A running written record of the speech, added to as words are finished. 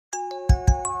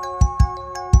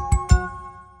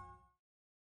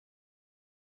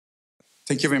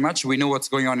Thank you very much. We know what's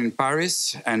going on in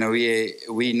Paris, and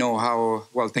we know how...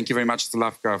 Well, thank you very much,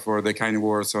 Slavka, for the kind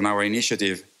words on our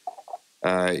initiative.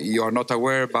 You are not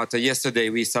aware, but yesterday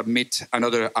we submit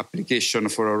another application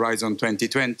for Horizon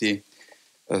 2020.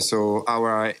 So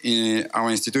our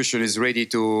institution is ready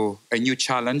to a new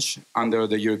challenge under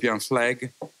the European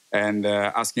flag and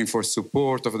asking for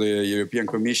support of the European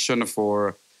Commission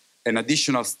for an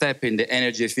additional step in the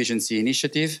energy efficiency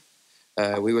initiative.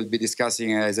 We will be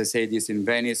discussing, as I said, this in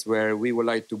Venice, where we would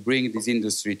like to bring this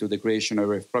industry to the creation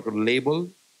of a proper label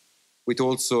with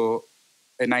also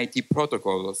an IT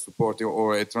protocol supporting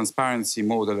or a transparency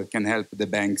model that can help the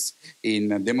banks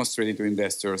in demonstrating to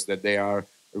investors that they are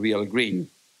real green.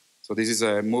 So this is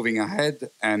moving ahead,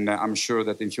 and I'm sure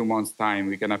that in a few months' time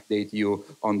we can update you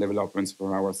on developments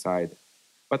from our side.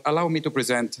 But allow me to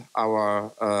present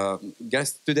our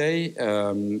guest today.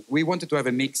 We wanted to have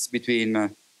a mix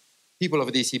between people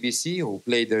of the ECBC, who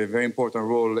played a very important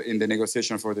role in the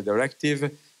negotiation for the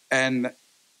directive, and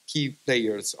key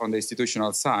players on the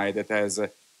institutional side that has,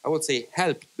 I would say,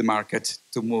 helped the market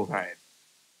to move ahead.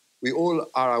 We all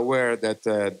are aware that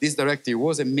this directive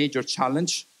was a major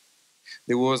challenge.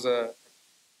 There was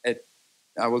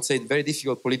I would say, very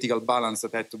difficult political balance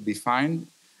that had to be found.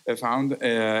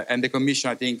 And the Commission,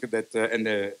 I think that, and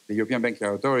the European Banking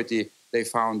Authority, they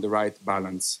found the right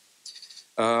balance.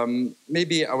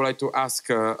 Maybe I would like to ask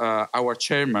our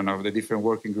chairman of the different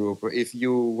working group if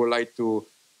you would like to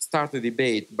start the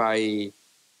debate by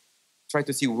trying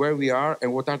to see where we are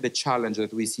and what are the challenges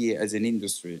that we see as an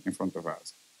industry in front of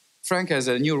us. Frank has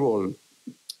a new role.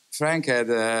 Frank had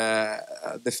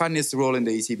the funniest role in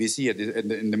the ECBC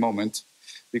in the moment,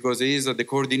 because he is the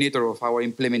coordinator of our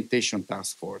implementation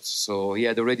task force. So he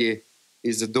had already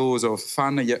his dose of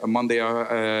fun Monday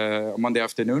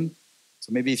afternoon.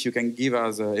 So maybe if you can give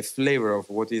us a flavor of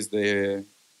what is the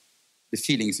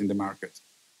feelings in the market.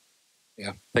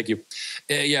 Yeah, thank you.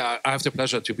 I have the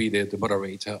pleasure to be the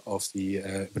moderator of the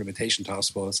implementation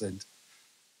task force, and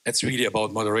it's really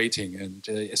about moderating. And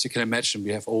as you can imagine,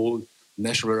 we have all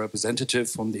national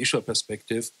representatives from the issuer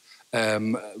perspective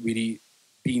really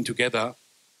being together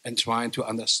and trying to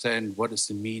understand what is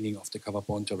the meaning of the Covered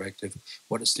Bond Directive,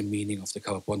 what is the meaning of the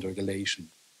Covered Bond Regulation.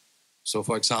 So,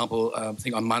 for example, I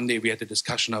think on Monday we had a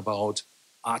discussion about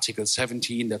Article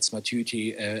 17, that's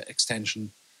maturity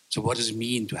extension. So what does it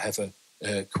mean to have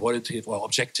a qualitative or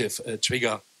objective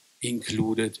trigger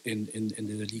included in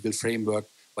the legal framework?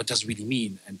 What does it really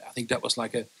mean? And I think that was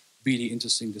like a really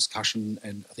interesting discussion.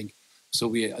 And I think so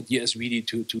the idea is really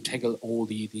to tackle all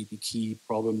the key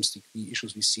problems, the key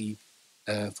issues we see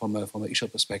from an issuer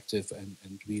perspective,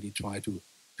 and really try to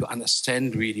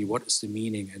understand really what is the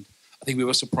meaning. And I think we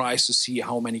were surprised to see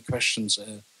how many questions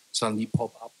suddenly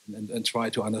pop up and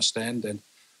try to understand. And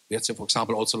we had, for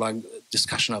example, also like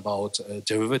discussion about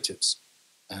derivatives.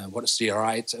 What is the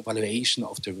right evaluation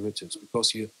of derivatives?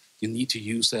 Because you need to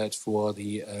use that for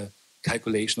the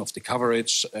calculation of the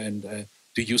coverage, and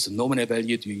do you use the nominal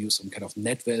value? Do you use some kind of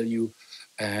net value?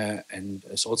 And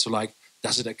it's also like,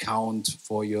 does it account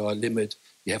for your limit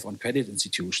you have on credit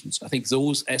institutions? I think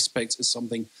those aspects is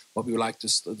something what we would like to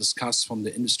discuss from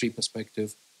the industry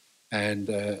perspective. And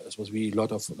it was really a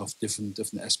lot of different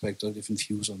aspects or different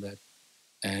views on that.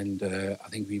 And I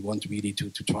think we want really to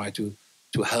try to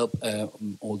help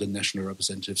all the national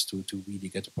representatives to really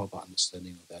get a proper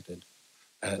understanding of that. And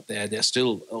they're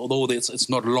still, although it's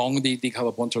not long, the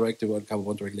Covered Bond Directive or Covered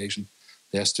Bond Regulation,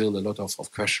 there's still a lot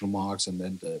of question marks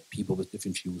and people with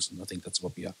different views. And I think that's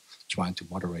what we are trying to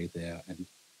moderate there. And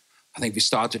I think we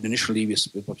started initially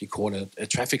with what we call a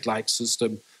traffic light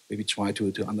system, where we try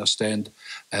to understand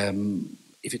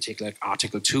if you take like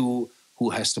Article 2, who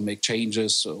has to make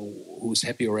changes, who's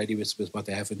happy already with what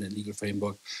they have in the legal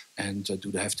framework, and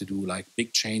do they have to do like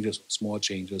big changes or small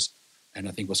changes? And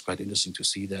I think it was quite interesting to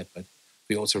see that. But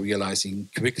we're also realizing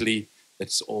quickly that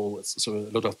it's a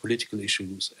lot of political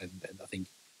issues, and I think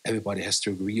everybody has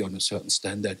to agree on a certain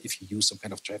standard if you use some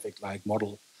kind of traffic light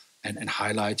model and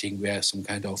highlighting where some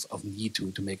kind of need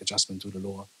to make adjustment to the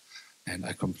law. And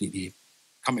I completely,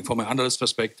 coming from an analyst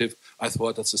perspective, I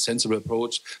thought that's a sensible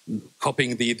approach.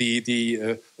 Copying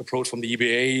the approach from the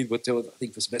EBA, but I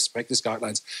think with best practice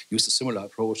guidelines, used a similar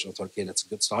approach. I thought, okay, that's a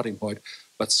good starting point.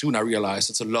 But soon I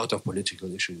realized it's a lot of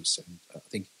political issues. And I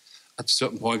think at a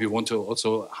certain point we want to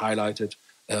also highlight it,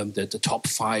 the top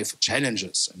 5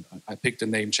 challenges. And I picked the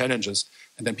name challenges.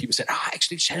 And then people said,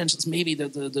 actually challenge is maybe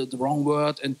the wrong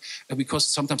word. And because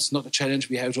sometimes it's not a challenge,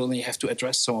 we only have to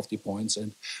address some of the points.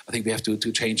 And I think we have to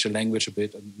change the language a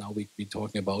bit. And now we're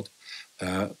talking about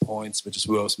points which is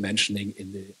worth mentioning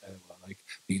in the like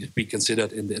be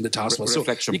considered in the task force. So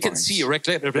you can see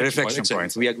reflection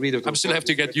points. We agreed. I still have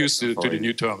to get used to the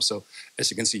new term. So as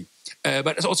you can see,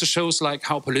 but it also shows like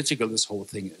how political this whole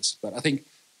thing is. But I think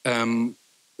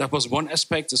that was one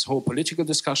aspect, this whole political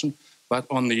discussion. But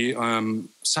on the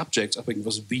subject, I think it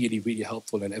was really, really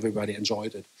helpful, and everybody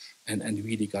enjoyed it, and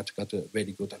really got a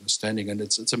really good understanding. And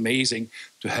it's amazing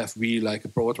to have really like a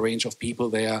broad range of people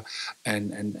there,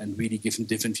 and really giving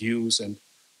different views. And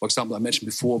for example, I mentioned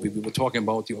before we were talking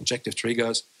about the objective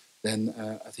triggers. Then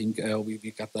I think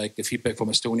we got like the feedback from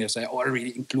Estonia say,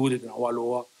 already included in our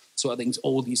law. So I think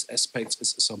all these aspects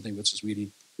is something which is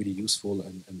really, really useful,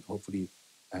 and hopefully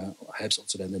helps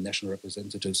also then the national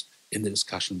representatives in the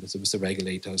discussion with the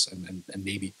regulators, and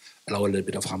maybe allow a little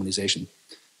bit of harmonization.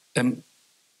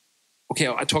 Okay,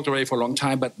 I talked already for a long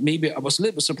time, but maybe I was a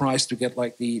little bit surprised to get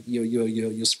like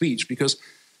your speech, because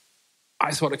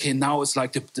I thought, okay, now it's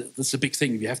like this is a big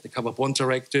thing. We have the Covered Bond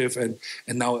Directive, and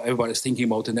now everybody's thinking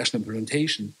about the national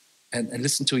implementation. And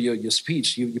listen to your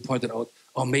speech. You pointed out,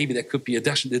 maybe there could be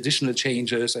additional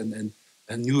changes and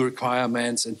new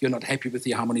requirements, and you're not happy with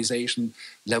the harmonization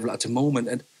level at the moment.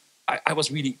 And I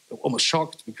was really almost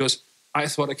shocked, because I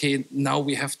thought, okay, now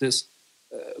we have this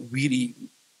really,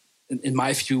 in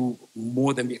my view,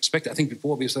 more than we expected. I think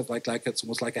before we said like it's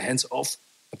almost like a hands-off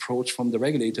approach from the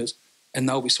regulators. And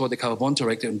now we saw the Covered Bond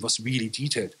Directive, and it was really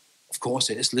detailed. Of course,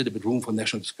 there is a little bit room for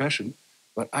national discretion,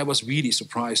 but I was really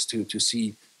surprised to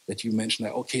see that you mentioned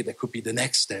that, okay, there could be the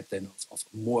next step then of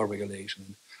more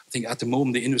regulation. I think at the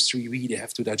moment, the industry really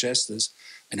have to digest this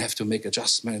and have to make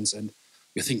adjustments. And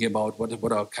we're thinking about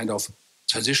what are kind of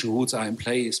transition rules are in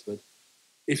place. But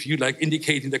if you like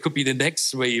indicating there could be the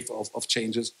next wave of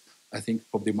changes, I think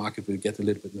probably the market will get a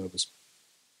little bit nervous.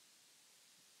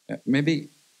 Maybe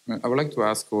I would like to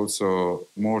ask also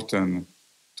Morten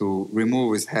to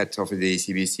remove his hat of the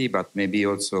ECBC, but maybe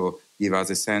also give us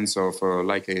a sense of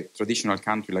like a traditional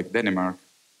country like Denmark,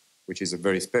 which is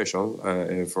very special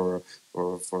for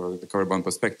the covered bond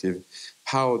perspective,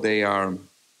 how they are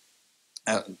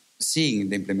seeing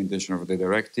the implementation of the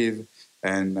directive,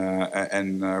 and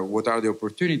what are the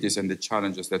opportunities and the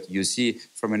challenges that you see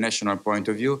from a national point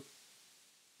of view?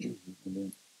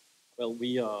 Well,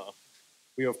 we are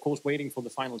of course waiting for the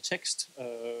final text,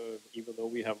 even though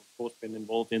we have of course been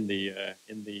involved in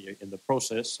the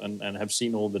process and have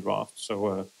seen all the drafts.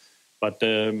 So, but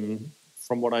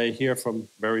from what I hear from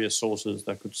various sources,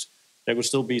 there could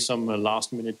still be some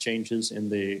last-minute changes in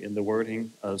the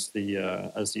wording as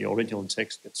the original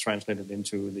text gets translated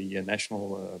into the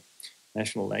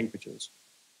national languages.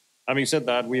 Having said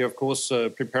that, we are of course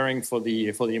preparing for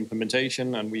the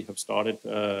implementation, and we have started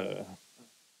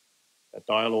a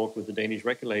dialogue with the Danish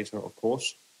regulator, of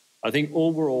course. I think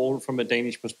overall, from a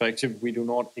Danish perspective, we do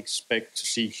not expect to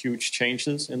see huge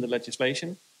changes in the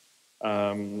legislation.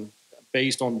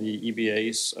 Based on the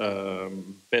EBA's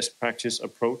best practice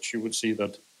approach, you would see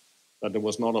that there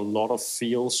was not a lot of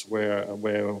fields where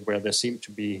there seemed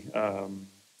to be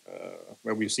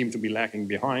where we seem to be lacking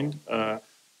behind.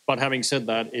 But having said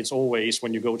that, it's always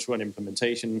when you go to an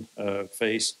implementation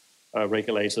phase,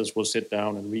 regulators will sit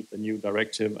down and read the new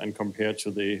directive and compare to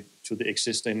the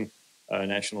existing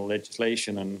national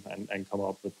legislation and come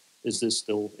up with, is this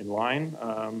still in line?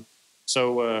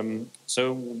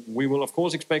 So we will of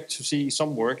course expect to see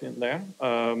some work in there,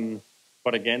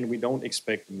 but again, we don't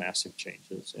expect massive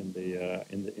changes in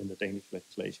the Danish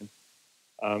legislation.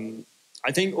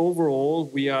 I think overall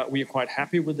we are quite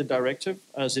happy with the directive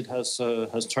as it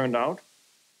has turned out.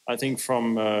 I think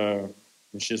from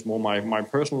which is more my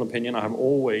personal opinion, I have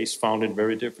always found it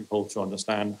very difficult to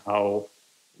understand how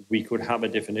we could have a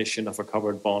definition of a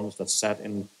covered bonds that sat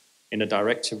in a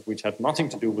directive which had nothing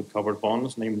to do with covered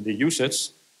bonds, namely the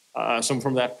UCITS. So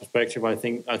from that perspective, I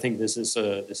think this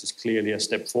is clearly a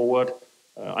step forward.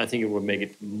 I think it would make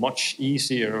it much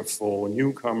easier for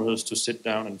newcomers to sit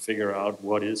down and figure out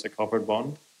what is a covered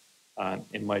bond.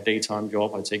 In my daytime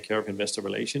job, I take care of investor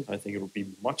relations. I think it would be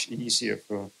much easier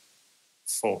for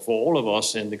all of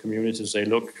us in the community to say,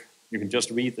 look, you can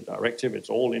just read the directive, it's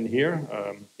all in here.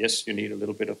 Yes, you need a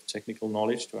little bit of technical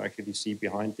knowledge to actually see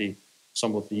behind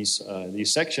some of these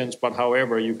sections, but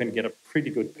however, you can get a pretty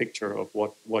good picture of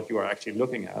what you are actually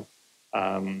looking at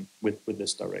with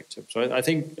this directive. So I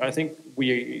think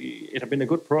it had been a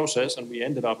good process, and we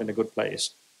ended up in a good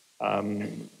place.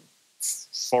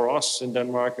 For us in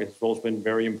Denmark, it's also been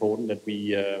very important that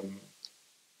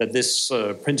that this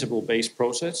principle-based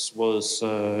process was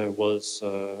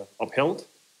upheld.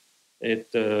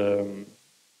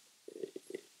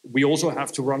 We also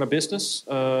have to run a business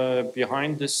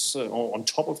behind this, or on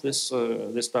top of this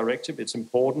directive. It's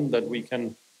important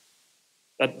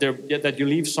that that you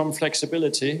leave some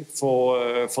flexibility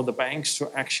for the banks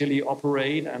to actually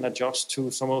operate and adjust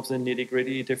to some of the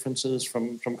nitty-gritty differences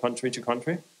from country to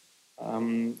country.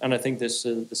 And I think this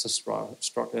has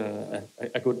struck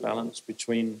a good balance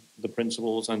between the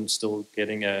principles and still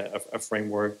getting a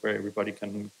framework where everybody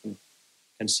can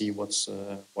see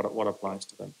what applies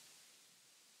to them.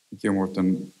 Thank you,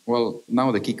 Morten. Well,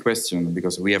 now the key question,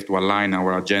 because we have to align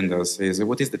our agendas, is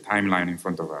what is the timeline in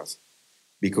front of us?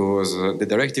 Because the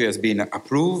directive has been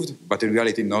approved, but in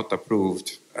reality not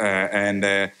approved. And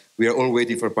we are all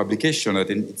waiting for publication. And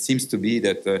it seems to be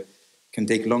that can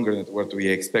take longer than what we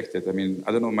expected. I mean,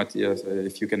 I don't know, Matthias,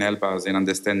 if you can help us in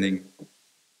understanding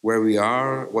where we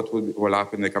are, what will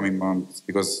happen in the coming months,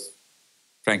 because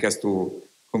Frank has to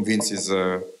convince his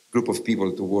group of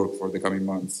people to work for the coming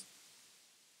months.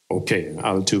 Okay,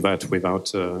 I'll do that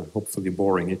without hopefully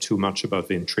boring you too much about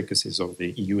the intricacies of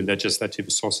the EU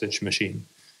legislative sausage machine.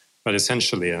 But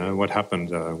essentially, what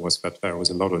happened was that there was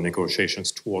a lot of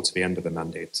negotiations towards the end of the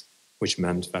mandate, which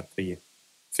meant that the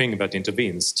thing that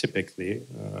intervenes typically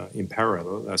in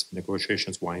parallel as the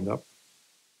negotiations wind up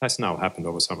has now happened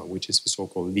over summer, which is the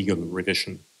so-called legal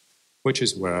revision, which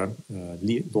is where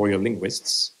lawyer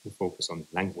linguists who focus on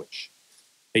language,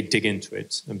 they dig into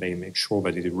it and they make sure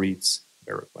that it reads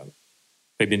very well.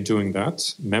 They've been doing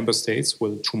that. Member states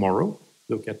will tomorrow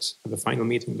look at the final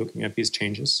meeting, looking at these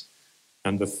changes,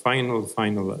 and the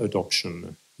final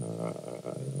adoption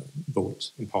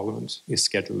vote in Parliament is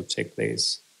scheduled to take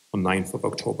place on 9th of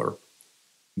October.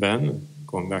 Then,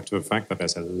 going back to the fact that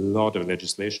there's a lot of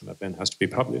legislation that then has to be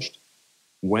published,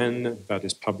 when that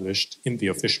is published in the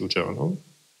official journal,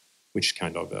 which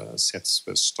kind of sets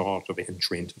the start of the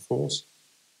entry into force,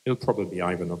 it'll probably be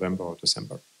either November or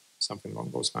December, something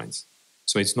along those lines.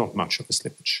 So it's not much of a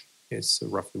slippage. It's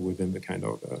roughly within the kind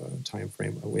of time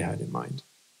frame we had in mind.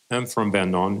 And from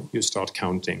then on, you start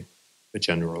counting the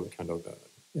general kind of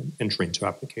entry into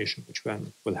application, which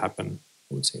then will happen,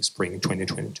 I would say, spring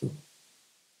 2022.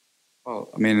 Well,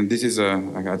 I mean, this is,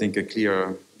 I think, a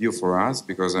clear view for us,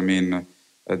 because, I mean,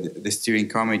 the steering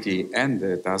committee and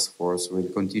the task force will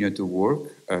continue to work.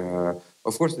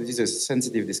 Of course, this is a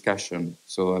sensitive discussion.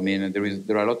 So, I mean,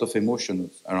 there are a lot of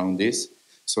emotions around this.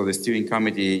 So the steering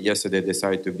committee yesterday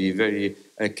decided to be very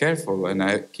careful and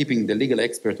keeping the legal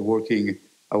expert working,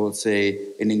 I would say,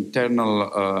 in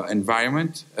internal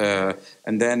environment.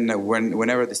 And then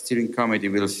whenever the steering committee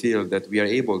will feel that we are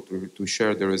able to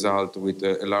share the result with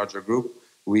a larger group,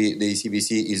 the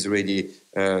ECBC is ready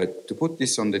to put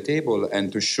this on the table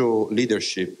and to show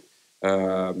leadership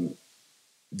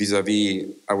vis-a-vis,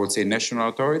 I would say, national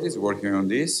authorities working on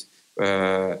this.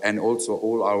 And also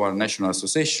all our national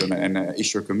association and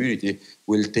issuer community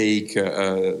will take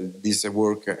this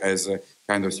work as a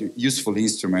kind of useful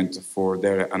instrument for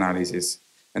their analysis.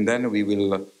 And then we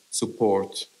will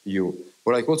support you.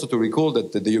 But I'd like also to recall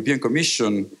that the European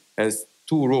Commission has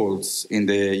two roles in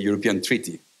the European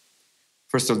Treaty.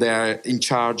 First of all, they are in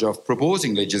charge of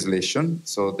proposing legislation.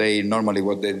 So they normally,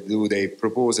 what they do, they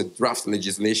propose a draft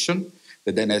legislation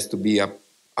that then has to be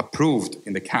approved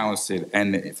in the Council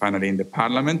and finally in the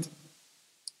Parliament.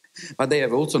 But they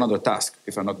have also another task,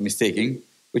 if I'm not mistaken,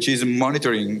 which is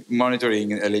monitoring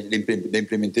the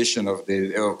implementation of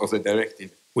the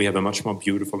directive. We have a much more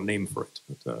beautiful name for it.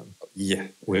 But, yeah,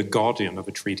 we're guardian of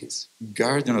the treaties.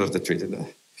 Guardian of the treaty.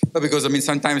 But because, I mean,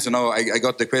 sometimes, I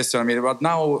got the question, I mean, but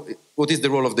now, what is the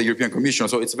role of the European Commission?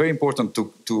 So it's very important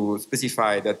to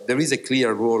specify that there is a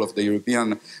clear role of the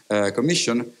European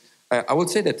Commission. I would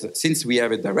say that since we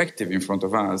have a directive in front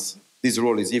of us, this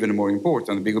role is even more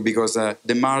important because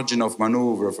the margin of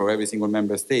maneuver for every single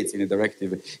member state in a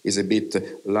directive is a bit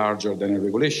larger than a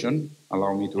regulation.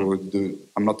 Allow me to do,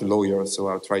 I'm not a lawyer, so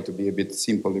I'll try to be a bit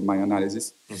simple in my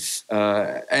analysis.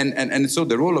 And so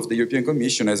the role of the European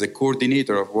Commission as a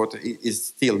coordinator of what is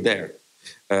still there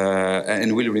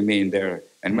and will remain there.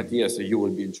 And Matthias, you will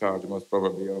be in charge most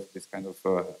probably of this kind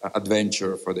of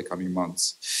adventure for the coming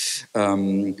months.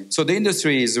 So the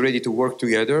industry is ready to work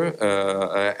together.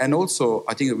 And also,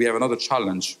 I think we have another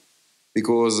challenge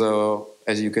because,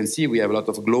 as you can see, we have a lot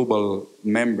of global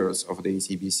members of the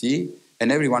ECBC,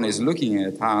 and everyone is looking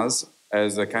at us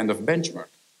as a kind of benchmark.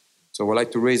 So I would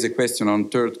like to raise a question on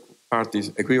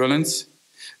third-party equivalence.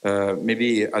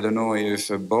 Maybe, I don't know if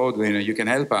Boudewijn, you can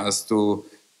help us to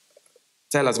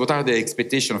tell us what are the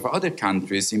expectations of other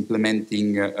countries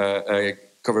implementing a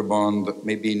cover bond,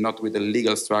 maybe not with a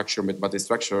legal structure, but a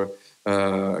structure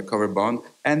cover bond,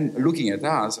 and looking at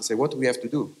us and say, what do we have to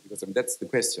do? Because that's the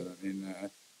question. I mean,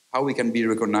 how we can be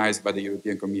recognized by the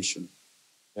European Commission.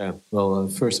 Yeah, well,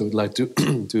 first I would like to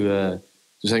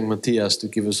thank Matthias to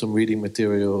give us some reading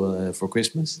material for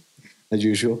Christmas. as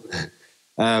usual.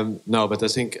 No, but I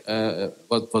think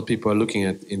what people are looking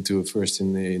at into first,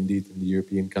 indeed, in the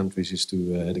European countries is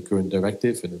to the current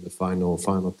directive and then the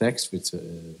final text, which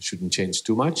shouldn't change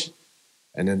too much,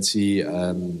 and then see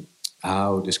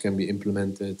how this can be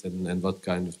implemented and what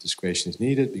kind of discretion is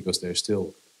needed, because there's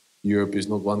still, Europe is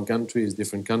not one country, it's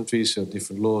different countries, so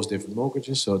different laws, different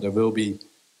mortgages, so there will be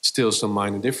still some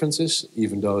minor differences,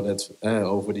 even though that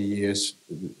over the years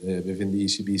within the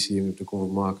ECBC and with the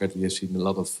common market, we have seen a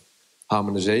lot of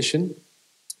harmonization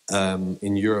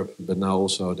in Europe, but now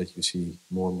also that you see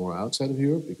more and more outside of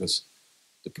Europe, because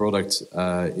the product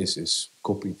is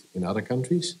copied in other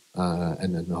countries,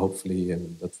 and then hopefully,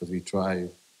 and that's what we try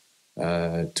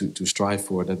to strive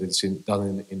for, that it's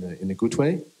done in a good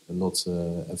way and not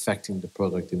affecting the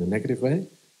product in a negative way,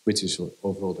 which is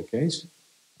overall the case.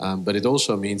 But it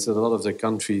also means that a lot of the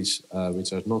countries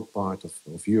which are not part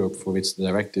of Europe, for which the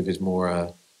directive is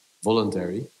more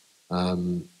voluntary,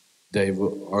 they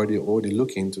were already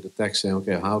looking into the text, saying,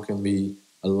 okay, how can we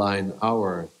align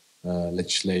our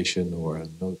legislation or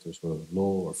notice or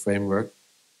law or framework,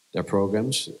 their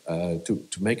programs,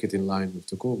 to make it in line with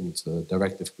the government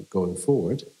directive going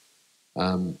forward.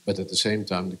 But at the same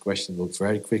time, the question will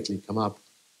very quickly come up,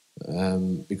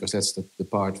 because that's the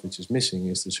part which is missing,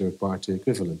 is the third-party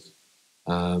equivalence.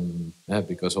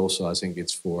 Because also I think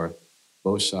it's for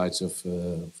both sides of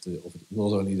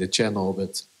not only the channel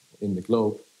but in the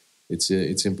globe,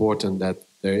 it's important that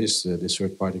there is this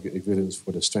third-party equivalence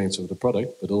for the strengths of the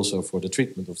product, but also for the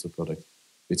treatment of the product,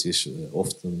 which is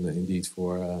often indeed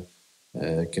for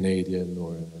Canadian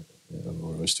or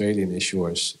Australian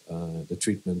issuers, the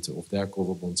treatment of their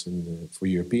cover bonds for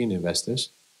European investors,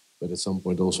 but at some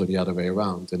point also the other way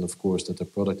around. And of course that the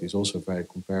product is also very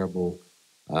comparable,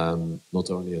 not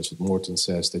only as what Morten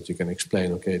says, that you can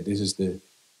explain, okay, this is the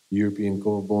European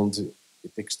cover bond,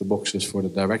 it ticks the boxes for the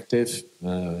directive,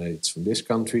 it's from this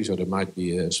country, so there might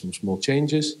be some small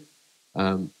changes.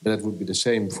 But that would be the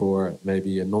same for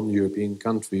maybe a non-European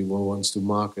country who wants to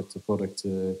market the product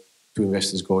to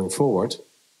investors going forward.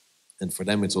 And for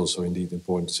them, it's also indeed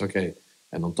important. It's okay.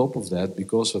 And on top of that,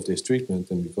 because of this treatment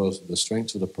and because of the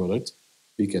strength of the product,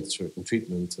 we get certain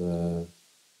treatment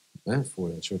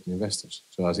for certain investors.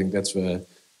 So I think that's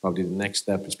probably the next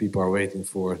step, is people are waiting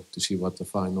to see what the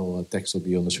final text will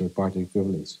be on the third-party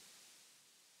equivalence.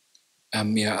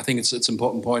 Yeah, I think it's an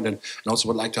important point, and also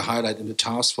would like to highlight in the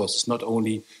task force, it's not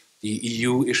only the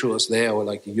EU issuers there or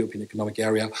like the European Economic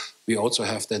Area, we also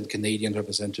have then Canadian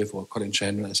representative or Colin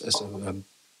Chen as a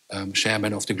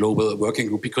chairman of the global working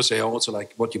group, because they are also,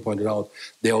 like what you pointed out,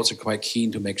 they're also quite keen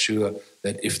to make sure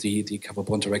that if the cover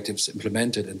bond directive is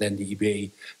implemented and then the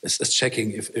EBA is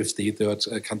checking if the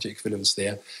third country equivalent is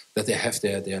there, that they have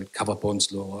their cover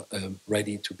bonds law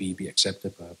ready to be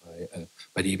accepted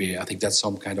by the EBA. I think that's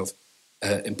some kind of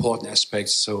important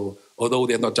aspects. So although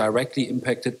they're not directly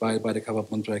impacted by the cover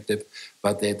bond directive,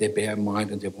 but they bear in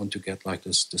mind and they want to get like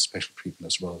this special treatment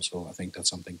as well. So I think that's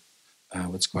something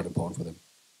that's quite important for them.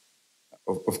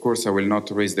 Of course, I will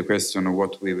not raise the question of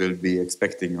what we will be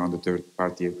expecting on the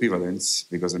third-party equivalence,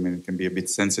 because I mean it can be a bit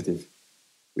sensitive.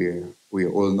 We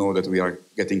all know that we are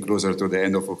getting closer to the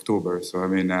end of October, so I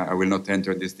mean I will not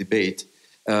enter this debate.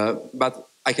 But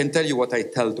I can tell you what I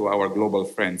tell to our global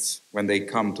friends when they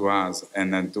come to us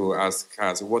and then to ask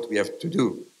us what we have to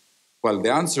do. Well,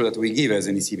 the answer that we give as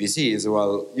an ECBC is,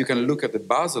 well, you can look at the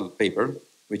Basel paper,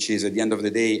 which is at the end of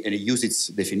the day and use its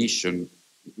definition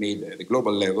made at the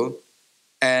global level.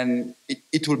 And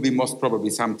it will be most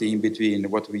probably something in between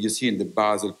what you see in the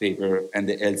Basel paper and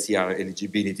the LCR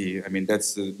eligibility. I mean,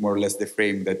 that's more or less the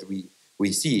frame that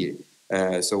we see.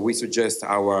 So we suggest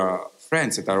our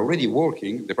friends that are already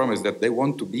working, the problem is that they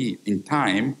want to be in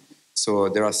time. So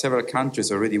there are several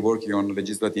countries already working on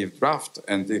legislative draft,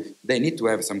 and they need to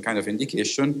have some kind of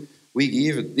indication. We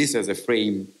give this as a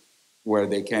frame where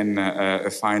they can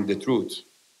find the truth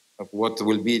of what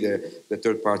will be the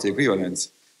third-party equivalence.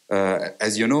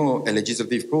 As you know, a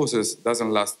legislative process doesn't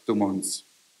last 2 months.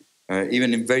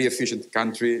 Even in very efficient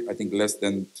country, I think less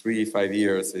than 3-5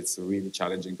 years, it's really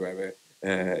challenging to have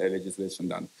a legislation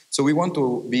done. So we want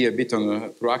to be a bit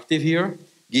proactive here,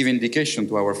 give indication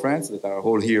to our friends that are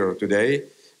all here today.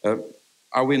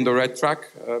 Are we in the right track,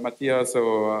 Matthias?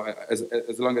 So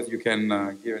as long as you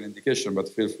can give an indication, but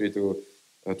feel free to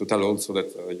tell also that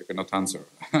you cannot answer.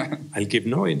 I'll give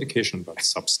no indication about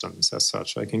substance as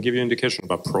such. I can give you indication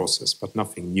about process, but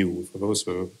nothing new. For those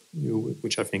of you,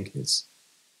 which I think is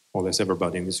more or less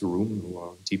everybody in this room who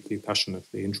are deeply,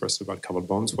 passionately interested about covered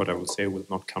bonds, what I will say will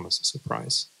not come as a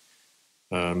surprise.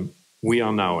 We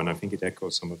are now, and I think it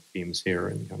echoes some of the themes here,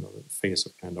 in kind of a phase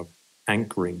of kind of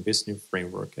anchoring this new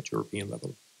framework at European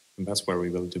level. And that's where we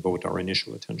will devote our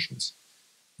initial attentions.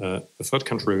 The third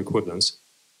country equivalence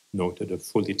noted have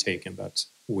fully taken that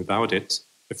without it,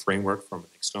 the framework from an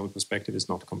external perspective is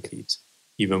not complete.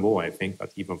 Even though I think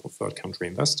that even for third country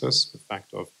investors, the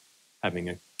fact of having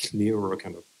a clearer,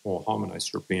 kind of more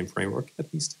harmonized European framework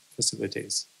at least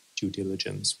facilitates due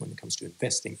diligence when it comes to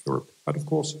investing in Europe. But of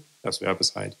course, there's the other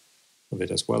side of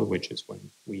it as well, which is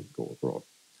when we go abroad,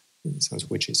 in a sense,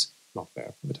 which is not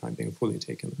there for the time being fully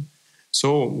taken.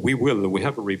 So we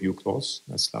have a review clause,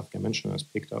 as Slavka mentioned, as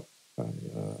picked up by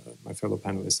my fellow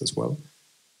panelists as well.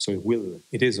 So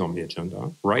it is on the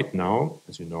agenda. Right now,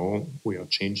 as you know, we are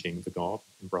changing the guard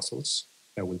in Brussels.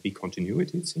 There will be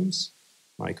continuity, it seems.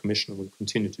 My commissioner will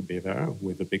continue to be there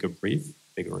with a bigger brief,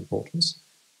 bigger importance.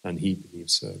 And he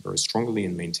believes very strongly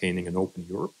in maintaining an open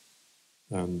Europe.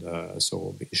 And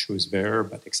so the issue is there,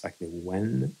 but exactly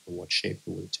when or what shape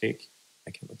it will take,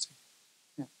 I cannot say.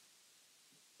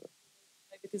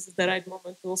 Maybe this is the right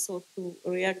moment also to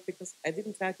react, because I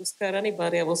didn't try to scare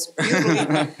anybody. I was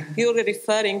purely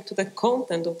referring to the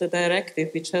content of the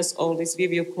directive, which has all these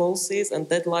review clauses and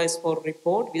deadlines for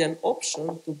report with an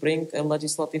option to bring a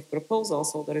legislative proposal.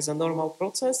 So there is a normal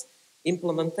process,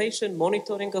 implementation,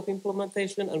 monitoring of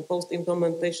implementation, and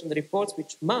post-implementation reports,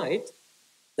 which might,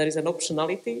 there is an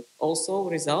optionality, also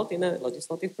result in a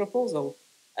legislative proposal.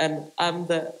 And I'm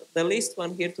the least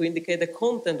one here to indicate the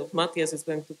content of Matthias is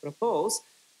going to propose,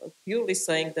 purely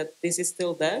saying that this is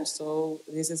still there, so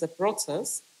this is a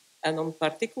process. And on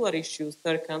particular issues,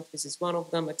 third countries is one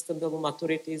of them, extendable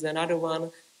maturity is another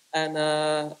one, and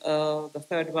the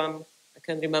third one, I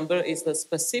can remember, is the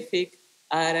specific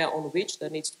area on which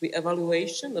there needs to be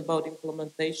evaluation about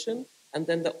implementation, and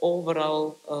then the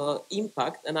overall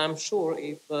impact. And I'm sure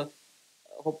if,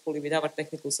 hopefully with our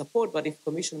technical support, but if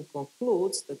Commission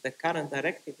concludes that the current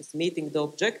directive is meeting the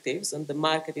objectives and the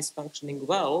market is functioning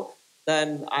well,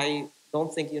 then I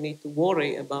don't think you need to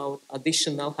worry about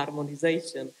additional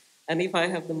harmonization. And if I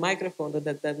have the microphone,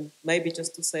 then maybe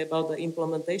just to say about the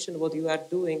implementation, what you are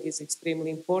doing is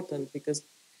extremely important, because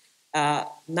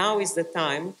now is the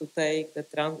time to take the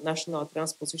national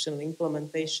transposition and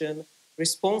implementation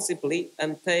responsibly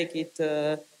and take it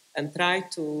and try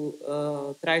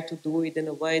to do it in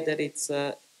a way that its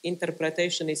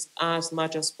interpretation is as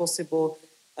much as possible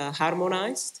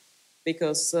harmonized.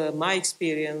 Because my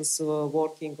experience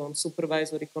working on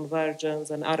supervisory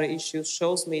convergence and other issues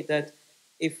shows me that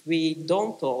if we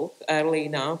don't talk early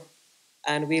enough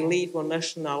and we leave on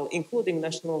national, including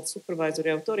national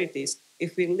supervisory authorities,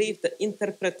 if we leave the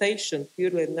interpretation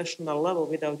purely at national level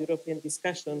without European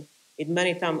discussion, it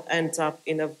many times ends up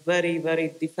in a very, very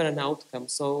different outcome.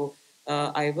 So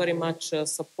I very much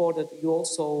support that you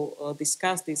also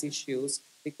discuss these issues,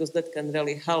 because that can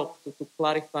really help to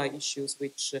clarify issues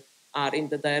which are in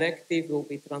the directive, will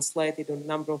be translated in a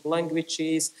number of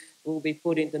languages, will be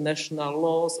put in the national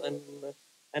laws,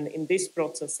 and in this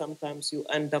process, sometimes you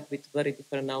end up with very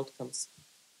different outcomes.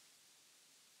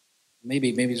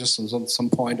 Maybe just on some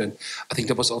point, and I think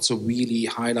that was also really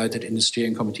highlighted in the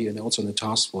steering committee and also in the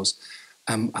task force.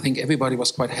 I think everybody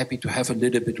was quite happy to have a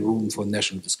little bit room for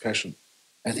national discretion.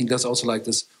 I think that's also like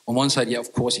this. On one side, yeah,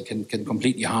 of course, you can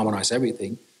completely harmonize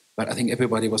everything, but I think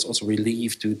everybody was also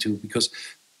relieved to because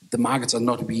the markets are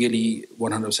not really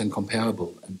 100%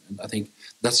 comparable. And I think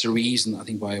that's the reason, I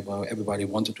think, why everybody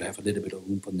wanted to have a little bit of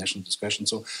room for national discretion.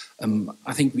 So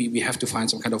I think we have to find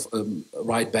some kind of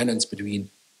right balance between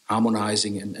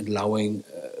harmonizing and allowing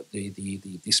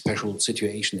the special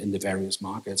situation in the various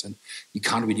markets. And you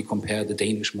can't really compare the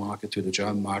Danish market to the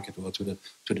German market or to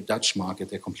the Dutch market.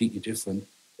 They're completely different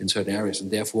in certain areas,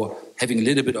 and therefore having a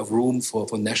little bit of room for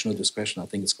national discretion, I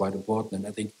think is quite important. And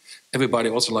I think everybody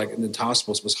also, like in the task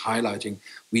force, was highlighting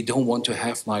we don't want to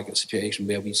have like a situation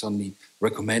where we suddenly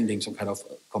recommending some kind of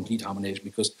complete harmonization,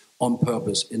 because on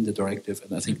purpose in the directive,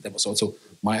 and I think that was also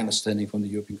my understanding from the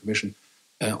European Commission,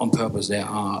 on purpose there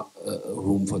are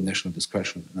room for national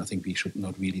discretion, and I think we should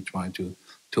not really try to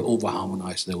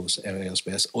over-harmonize those areas.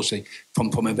 Where also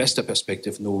from investor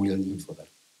perspective, no real need for that.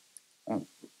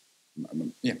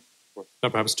 Yeah.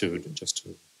 Perhaps just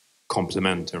to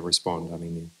complement and respond. I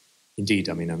mean, indeed,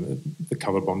 the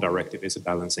covered bond directive is a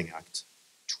balancing act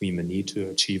between the need to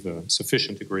achieve a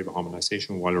sufficient degree of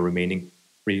harmonization while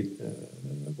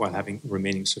having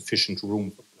remaining sufficient room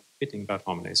for fitting that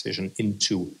harmonization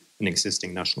into an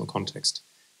existing national context.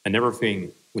 And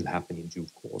everything will happen in due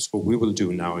course. What we will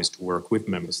do now is to work with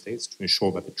member states to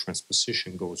ensure that the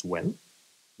transposition goes well,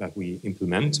 that we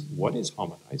implement what is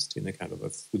harmonized in a kind of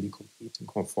a fully complete and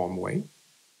conform way.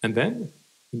 And then,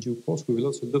 in due course, we will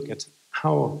also look at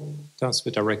how does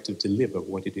the directive deliver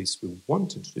what it is we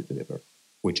wanted to deliver,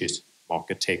 which is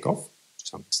market takeoff, which is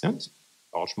some extent.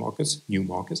 Large markets, new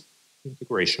markets,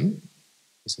 integration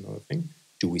is another thing.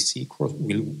 Do we see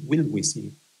will we see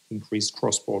increased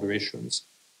cross-border issuance?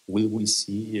 Will we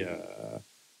see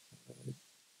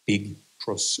big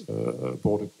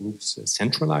cross-border groups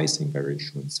centralizing their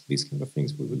issuance? These kind of things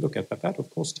we will look at. But that, of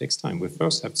course, takes time. We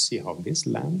first have to see how this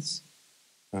lands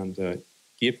and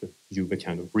give you the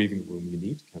kind of breathing room you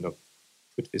need to kind of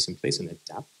put this in place and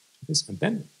adapt to this. And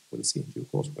then we'll see in due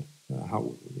course how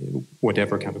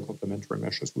whatever kind of complementary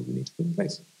measures we will need to put in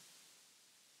place.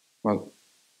 Well,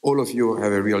 all of you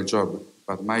have a real job,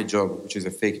 but my job, which is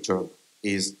a fake job,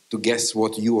 is to guess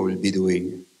what you will be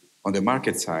doing on the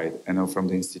market side and from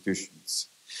the institutions.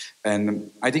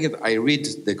 And I think that I read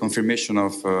the confirmation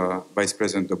of Vice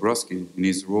President Dombrovskis in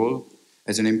his role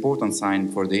as an important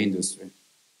sign for the industry.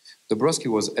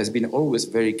 Dombrovskis has been always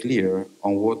very clear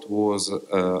on what was,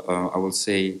 I will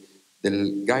say, the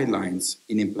guidelines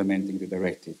in implementing the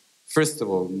directive. First of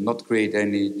all, not create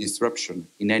any disruption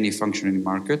in any functioning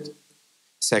market.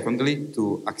 Secondly,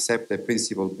 to accept a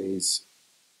principle-based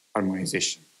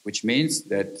harmonization, which means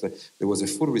that there was a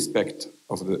full respect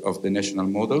of the national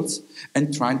models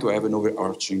and trying to have an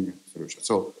overarching solution.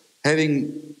 So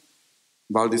having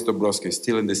Valdis Dombrovskis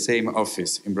still in the same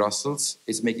office in Brussels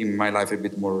is making my life a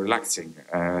bit more relaxing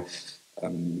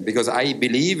because I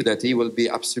believe that he will be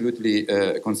absolutely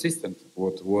consistent with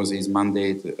what was his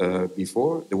mandate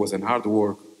before. There was a hard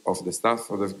work of the staff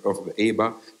of the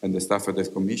EBA and the staff of the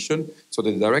Commission. So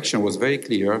the direction was very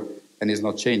clear and is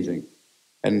not changing.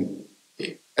 And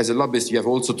as a lobbyist, you have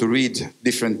also to read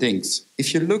different things.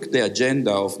 If you look at the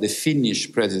agenda of the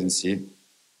Finnish presidency,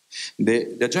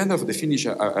 the agenda of the Finnish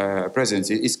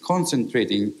presidency is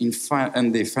concentrating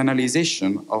on the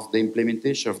finalization of the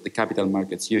implementation of the Capital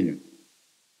Markets Union.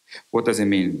 What does it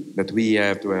mean? That we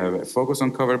have to have a focus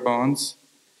on covered bonds.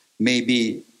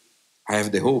 Maybe I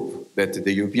have the hope that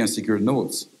the European secured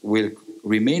notes will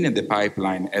remain in the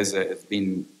pipeline as has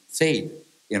been said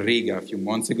in Riga a few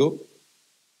months ago.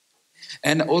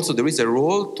 And also there is a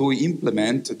role to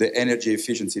implement the energy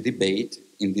efficiency debate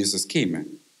in this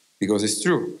scheme. Because it's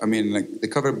true, I mean, like the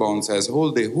covered bonds has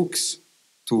all the hooks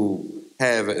to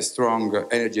have a strong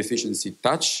energy efficiency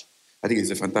touch. I think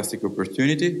it's a fantastic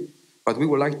opportunity. But we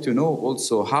would like to know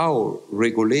also how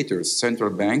regulators, central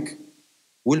bank,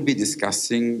 will be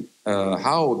discussing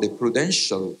how the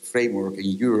prudential framework in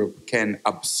Europe can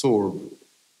absorb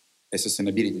a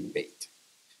sustainability debate.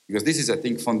 Because this is, I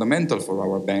think, fundamental for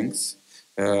our banks.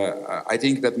 I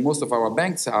think that most of our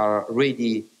banks are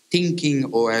already thinking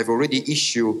or have already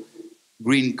issued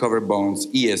green covered bonds,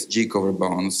 ESG covered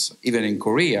bonds. Even in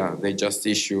Korea, they just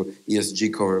issue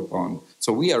ESG covered bond.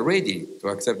 So we are ready to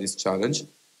accept this challenge.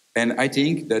 And I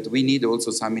think that we need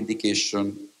also some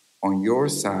indication on your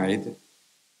side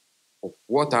of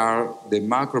what are the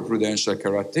macroprudential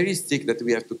characteristics that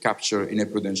we have to capture in a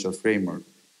prudential framework.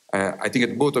 I think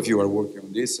that both of you are working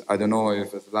on this. I don't know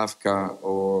if Slavka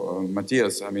or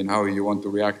Matthias, I mean, how you want to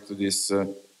react to this?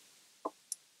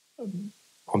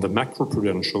 On the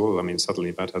macroprudential, I mean,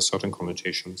 certainly that has certain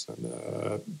connotations, and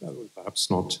that will perhaps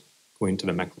not go into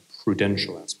the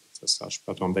macroprudential aspects as such,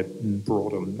 but on the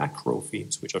broader macro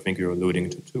themes, which I think you're alluding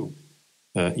to too.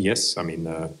 Yes, I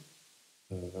mean,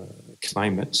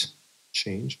 climate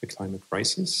change, the climate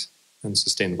crisis, and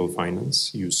sustainable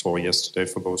finance. You saw yesterday,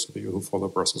 for those of you who follow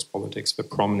Brussels politics, the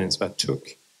prominence that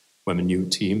took when a new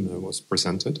team was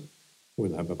presented.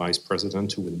 We'll have a vice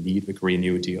president who will lead the Green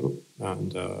New Deal.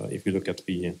 And if you look at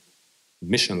the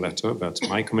mission letter that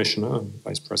my commissioner,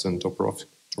 Vice President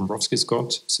Dombrovskis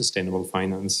got, sustainable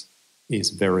finance is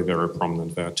very, very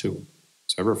prominent there too.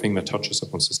 So everything that touches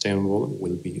upon sustainable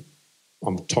will be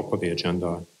on the top of the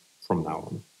agenda from now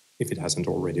on. If it hasn't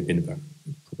already been there,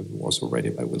 it probably was already,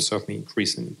 but will certainly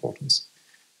increase in importance.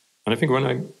 And I think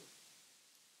when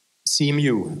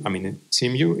CMU, I mean,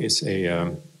 CMU is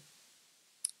a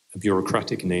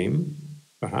bureaucratic name,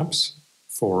 perhaps,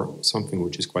 for something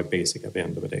which is quite basic at the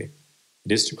end of the day.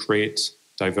 It is to create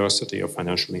diversity of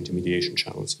financial intermediation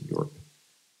channels in Europe.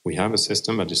 We have a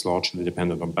system that is largely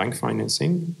dependent on bank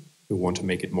financing. We want to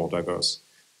make it more diverse.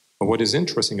 But what is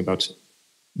interesting about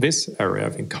this area, I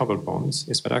think, covered bonds,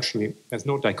 is that actually there's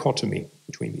no dichotomy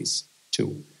between these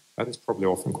two. That is probably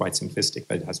often quite simplistic,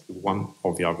 that it has to be one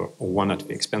or the other, or one at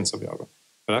the expense of the other.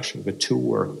 But actually the two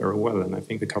work very well, and I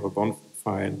think the covered bond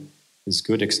file is a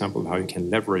good example of how you can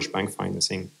leverage bank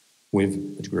financing with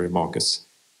a degree of markets.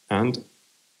 And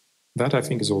that, I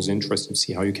think, is also interesting to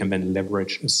see how you can then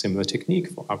leverage a similar technique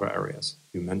for other areas.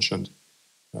 You mentioned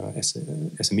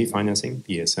SME financing,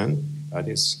 BSN, that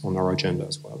is on our agenda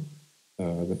as well.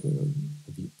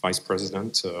 The vice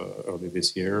president earlier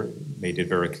this year made it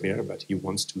very clear that he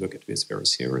wants to look at this very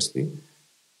seriously.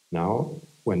 Now,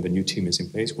 when the new team is in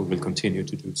place, we will continue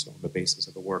to do so on the basis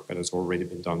of the work that has already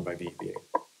been done by the EBA.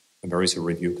 And there is a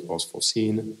review clause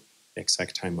foreseen, the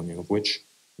exact timing of which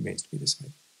remains to be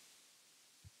decided.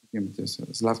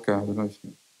 Slavka, I don't know if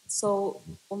you... So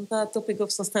on the topic of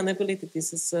sustainability,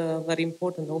 this is very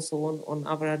important also on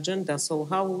our agenda. So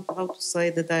how to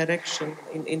say the direction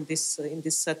in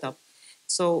this setup?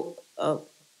 So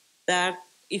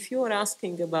if you are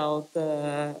asking about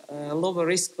lower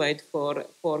risk weight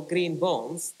for green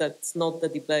bonds, that's not the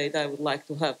debate I would like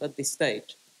to have at this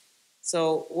stage.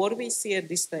 So what we see at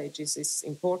this stage is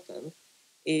important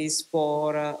is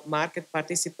for market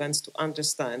participants to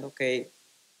understand, okay,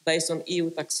 based on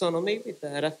EU taxonomy, with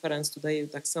the reference to the EU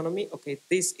taxonomy, okay,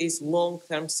 this is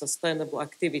long-term sustainable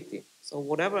activity. So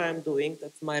whatever I'm doing,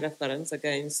 that's my reference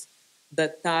against the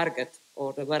target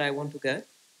or where I want to get.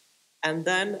 And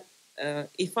then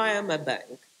if I am a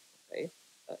bank, okay,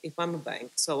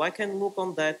 so I can look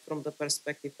on that from the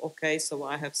perspective, okay, so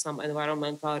I have some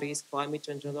environmental risk, climate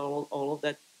change and all of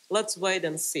that. Let's wait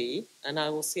and see, and I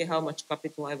will see how much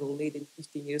capital I will need in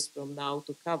 15 years from now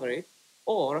to cover it.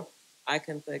 Or I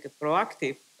can take a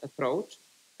proactive approach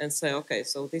and say, okay,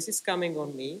 so this is coming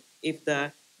on me. If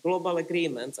the global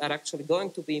agreements are actually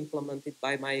going to be implemented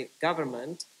by my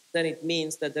government, then it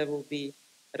means that there will be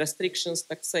restrictions,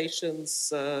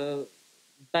 taxations,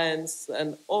 bans,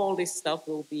 and all this stuff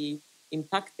will be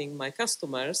impacting my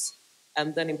customers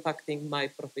and then impacting my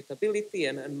profitability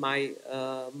and my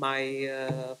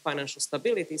financial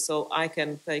stability. So I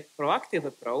can take proactive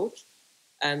approach.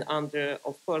 And under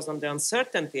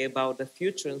uncertainty about the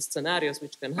future and scenarios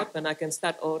which can happen, I can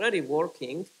start already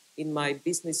working in my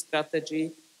business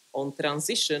strategy on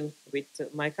transition with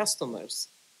my customers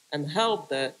and help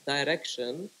the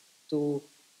direction to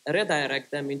redirect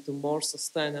them into more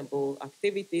sustainable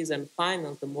activities and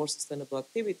finance the more sustainable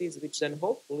activities, which then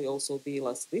hopefully also be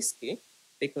less risky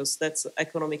because that's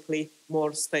economically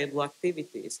more stable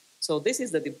activities. So this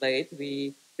is the debate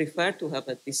we prefer to have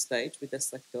at this stage with the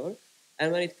sector.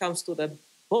 And when it comes to the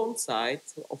bond side,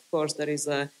 of course, there is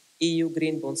a EU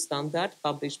Green Bond Standard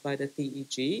published by the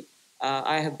TEG.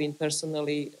 I have been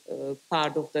personally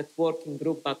part of that working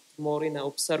group, but more in an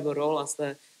observer role as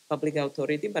the public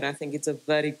authority. But I think it's a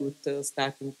very good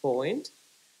starting point.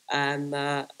 And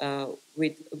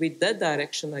with that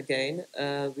direction again,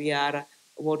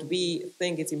 what we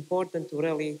think is important to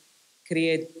really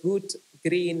create good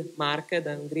green market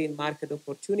and green market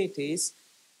opportunities.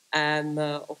 And,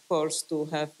 of course, to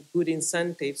have good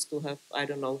incentives to have,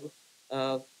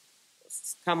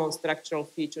 common structural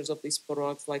features of these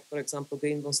products, like, for example,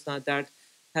 Green Bond Standard,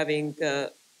 having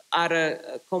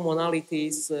other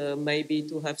commonalities, maybe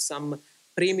to have some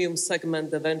premium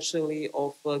segment eventually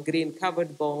of green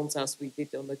covered bonds, as we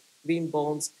did on the green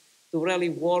bonds, to really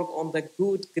work on the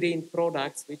good green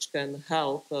products which can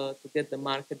help to get the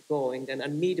market going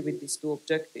and meet with these two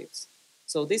objectives.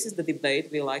 So this is the debate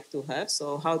we like to have.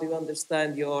 So how do you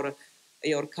understand your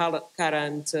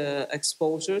current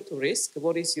exposure to risk?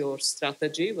 What is your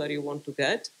strategy, where you want to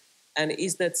get? And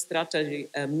is that strategy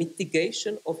a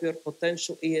mitigation of your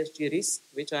potential ESG risks,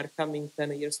 which are coming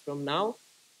 10 years from now?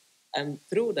 And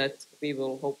through that, we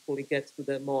will hopefully get to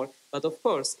the more. But of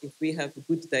course, if we have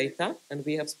good data and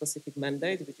we have specific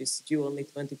mandate, which is due only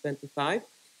 2025,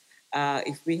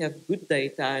 if we have good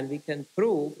data and we can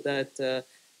prove that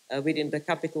within the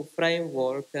capital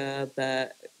framework, the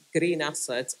green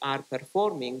assets are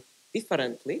performing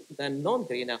differently than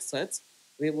non-green assets,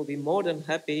 we will be more than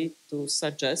happy to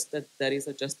suggest that there is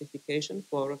a justification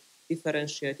for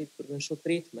differentiated prudential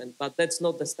treatment. But that's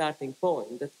not the starting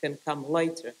point. That can come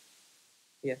later.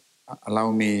 Yeah.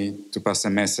 Allow me to pass a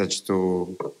message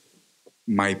to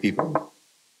my people,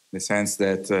 in the sense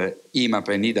that EMAP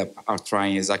and EDAP are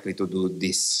trying exactly to do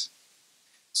this.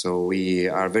 So we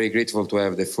are very grateful to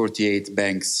have the 48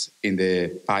 banks in the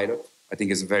pilot. I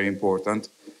think it's very important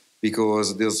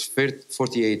because those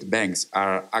 48 banks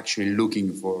are actually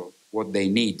looking for what they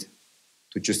need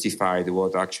to justify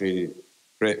what actually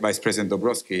Vice President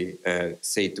Dombrovskis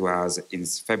said to us in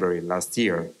February last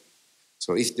year.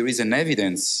 So if there is an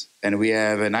evidence and we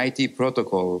have an IT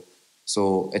protocol,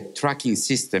 so a tracking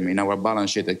system in our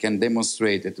balance sheet that can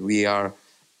demonstrate that we are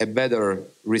a better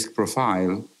risk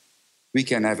profile, we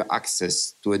can have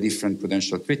access to a different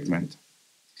prudential treatment.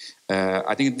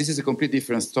 I think this is a completely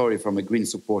different story from a green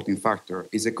supporting factor.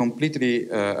 It's a completely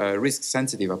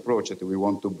risk-sensitive approach that we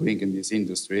want to bring in this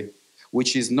industry,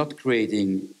 which is not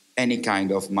creating any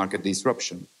kind of market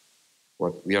disruption.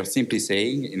 What we are simply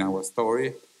saying in our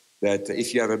story that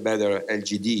if you have a better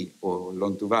LGD or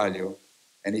loan to value,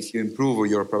 And if you improve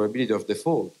your probability of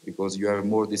default because you have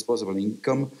more disposable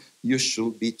income, you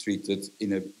should be treated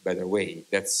in a better way.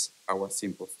 That's our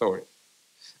simple story.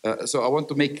 So I want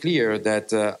to make clear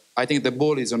that I think the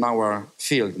ball is on our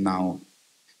field now,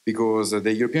 because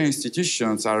the European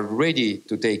institutions are ready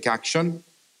to take action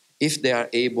if they are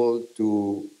able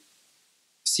to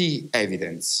see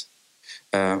evidence.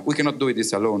 We cannot do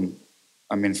this alone.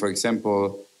 I mean, for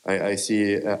example, I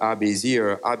see Abby is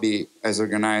here. Abby has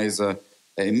organized a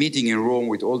meeting in Rome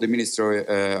with all the Ministry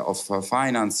of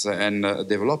Finance and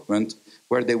Development,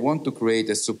 where they want to create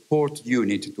a support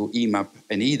unit to EMAP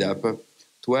and EDAP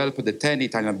to help the 10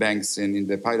 Italian banks in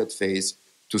the pilot phase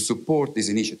to support this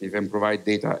initiative and provide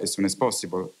data as soon as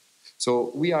possible.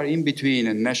 So we are in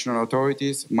between national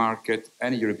authorities, market,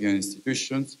 and European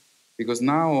institutions, because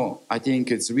now I think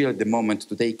it's really the moment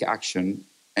to take action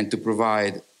and to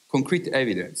provide concrete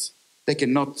evidence. They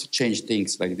cannot change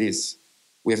things like this.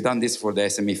 We have done this for the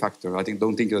SME factor. I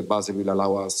don't think that Basel will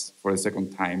allow us for a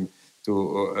second time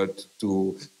to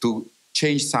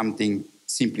change something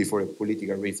simply for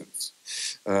political reasons.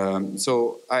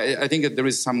 So I think that there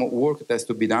is some work that has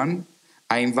to be done.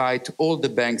 I invite all the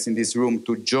banks in this room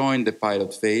to join the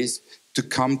pilot phase, to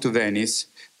come to Venice,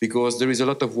 because there is a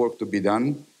lot of work to be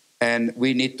done, and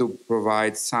we need to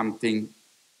provide something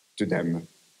to them.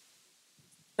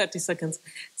 30 seconds.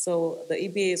 So the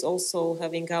EBA is also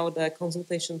having out a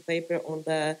consultation paper on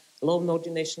the loan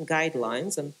origination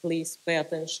guidelines, and please pay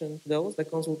attention to those. The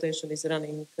consultation is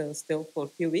running still for a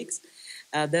few weeks.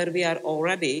 There we are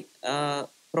already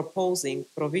proposing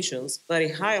provisions, very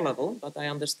high level, but I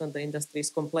understand the industry is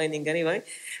complaining anyway,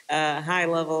 high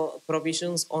level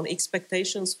provisions on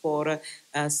expectations for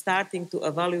starting to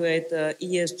evaluate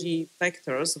ESG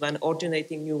factors when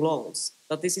originating new loans.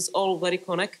 But this is all very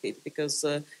connected, because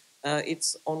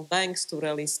it's on banks to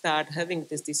really start having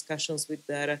these discussions with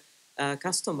their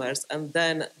customers, and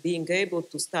then being able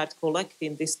to start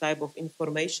collecting this type of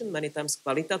information, many times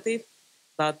qualitative.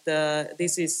 But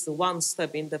this is one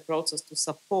step in the process to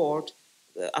support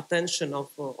the attention of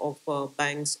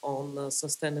banks on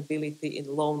sustainability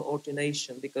in loan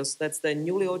origination, because that's the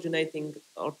newly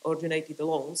originated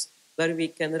loans where we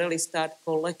can really start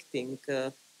collecting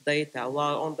data,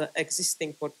 while on the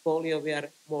existing portfolio we are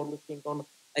more looking on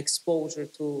exposure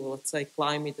to, let's say,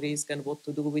 climate risk and what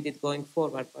to do with it going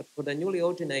forward. But for the newly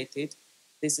originated,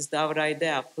 this is our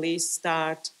idea. Please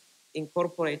start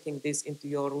incorporating this into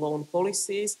your loan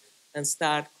policies and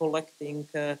start collecting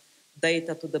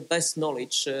data to the best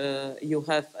knowledge you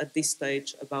have at this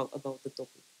stage about the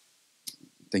topic.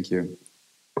 Thank you.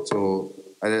 So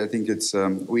I think it's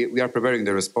we are preparing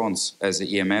the response as the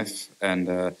EMF, and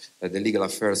the Legal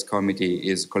Affairs Committee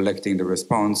is collecting the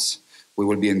response. We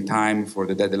will be in time for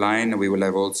the deadline. We will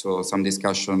have also some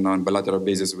discussion on bilateral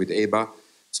basis with EBA.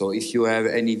 So if you have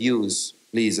any views,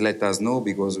 please let us know,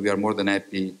 because we are more than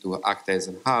happy to act as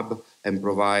a hub and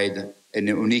provide a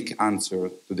unique answer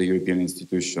to the European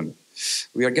institution.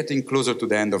 We are getting closer to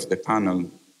the end of the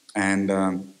panel, and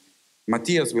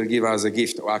Matthias will give us a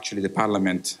gift, or actually the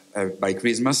Parliament, by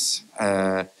Christmas.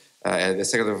 The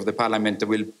Secretary of the Parliament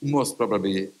will most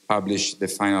probably publish the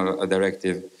final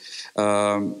directive.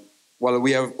 Well,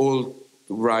 we have all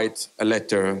to write a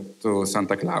letter to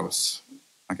Santa Claus.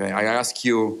 Okay, I ask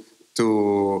you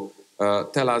to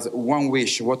tell us one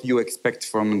wish, what you expect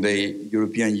from the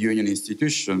European Union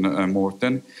institution,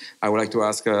 Morten. I would like to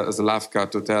ask Slavka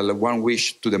to tell one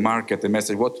wish to the market, a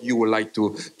message, what you would like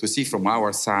to see from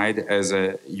our side as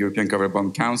a European Covered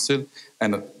Bond Council,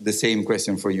 and the same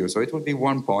question for you. So it will be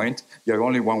 1 point. You have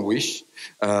only one wish.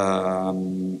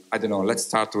 I don't know, let's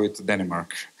start with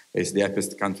Denmark. It's the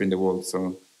happiest country in the world,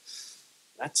 so...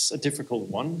 That's a difficult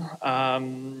one.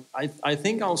 I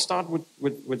think I'll start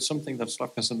with something that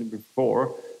Slavka said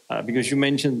before, because you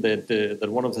mentioned that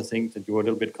one of the things that you were a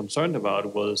little bit concerned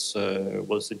about was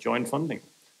the joint funding.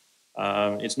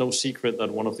 It's no secret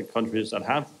that one of the countries that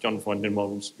have joint funding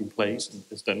models in place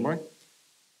is Denmark.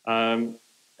 And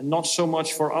not so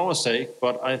much for our sake,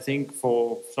 but I think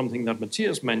for something that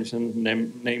Matthias mentioned,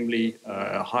 namely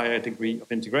a higher degree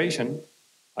of integration.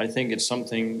 I think it's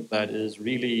something that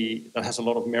has a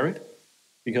lot of merit,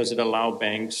 because it allows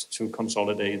banks to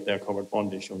consolidate their covered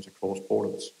bond issuance across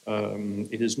borders.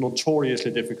 It is notoriously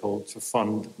difficult to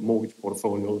fund mortgage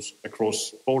portfolios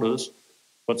across borders,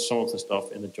 but some of the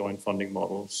stuff in the joint funding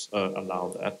models allow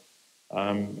that.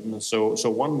 So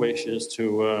one wish is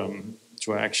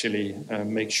to actually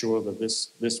make sure that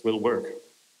this will work.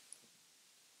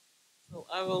 So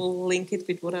I will link it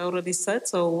with what I already said.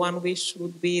 So one wish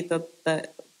would be that the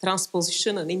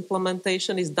transposition and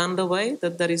implementation is done the way,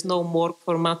 that there is no more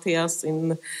for Matthias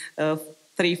in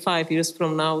 3-5 years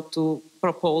from now to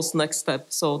propose next step,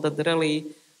 so that really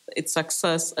it's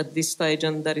success at this stage,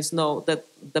 and there is that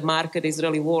the market is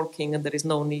really working, and there is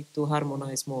no need to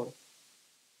harmonize more.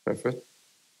 Perfect.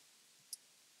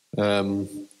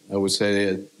 I would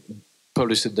say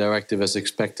publish the directive as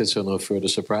expected, so no further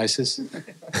surprises.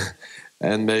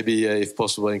 And maybe, if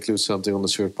possible, include something on the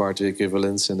third-party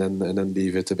equivalence, and then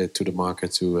leave it a bit to the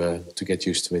market to get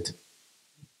used to it.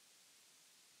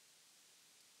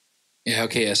 Yeah,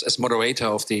 okay. As moderator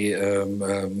of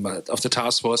the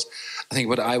task force, I think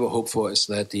what I will hope for is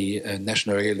that the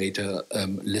national regulator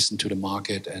listen to the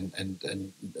market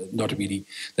and not really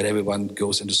that everyone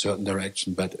goes in a certain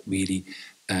direction, but really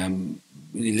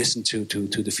listen to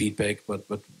the feedback, but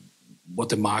what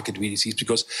the market really sees.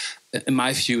 Because in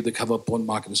my view, the covered bond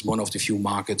market is one of the few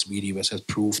markets really which has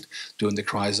proved during the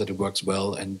crisis that it works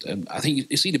well. And I think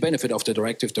you see the benefit of the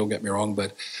directive, don't get me wrong,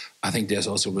 but I think there's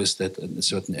also risk that in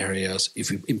certain areas,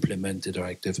 if you implement the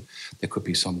directive, there could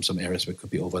be some areas where it could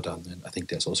be overdone. And I think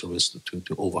there's also risk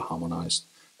to over-harmonize.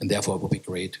 And therefore, it would be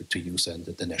great to use then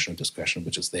the national discretion,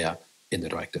 which is there in the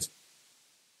directive.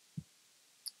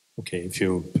 Okay, if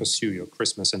you pursue your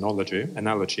Christmas analogy,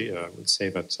 I would say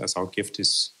that as our gift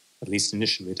is at least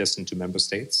initially destined to member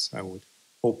states, I would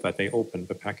hope that they open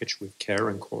the package with care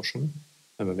and caution,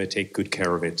 and that they take good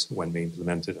care of it when they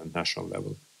implement it at national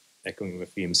level. Echoing the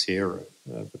themes here,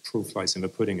 the proof lies in the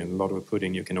pudding, and a lot of the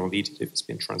pudding you can only eat it if it's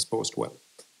been transposed well.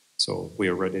 So we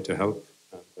are ready to help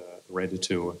and ready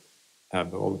to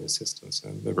have all the assistance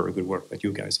and the very good work that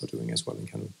you guys are doing as well in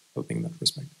kind of helping in that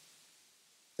respect.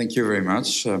 Thank you very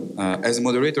much. As a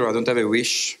moderator, I don't have a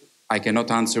wish. I cannot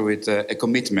answer with a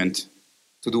commitment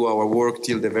to do our work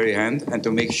till the very end and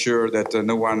to make sure that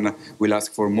no one will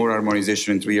ask for more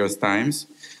harmonization in 3 years' time.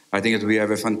 I think that we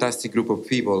have a fantastic group of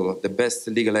people, the best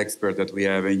legal experts that we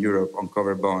have in Europe on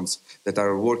covered bonds, that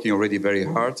are working already very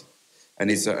hard. And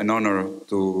it's an honor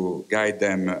to guide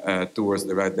them towards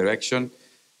the right direction.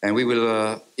 And we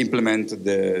will implement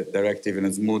the directive in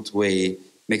a smooth way,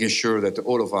 making sure that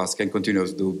all of us can continue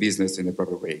to do business in a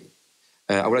proper way.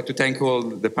 I would like to thank all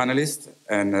the panelists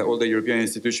and all the European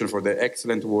institutions for their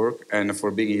excellent work and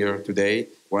for being here today,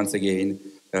 once again,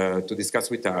 to discuss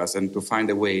with us and to find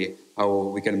a way how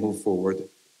we can move forward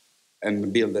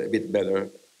and build a bit better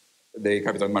the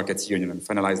Capital Markets Union and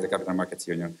finalize the Capital Markets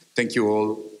Union. Thank you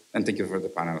all, and thank you for the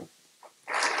panel.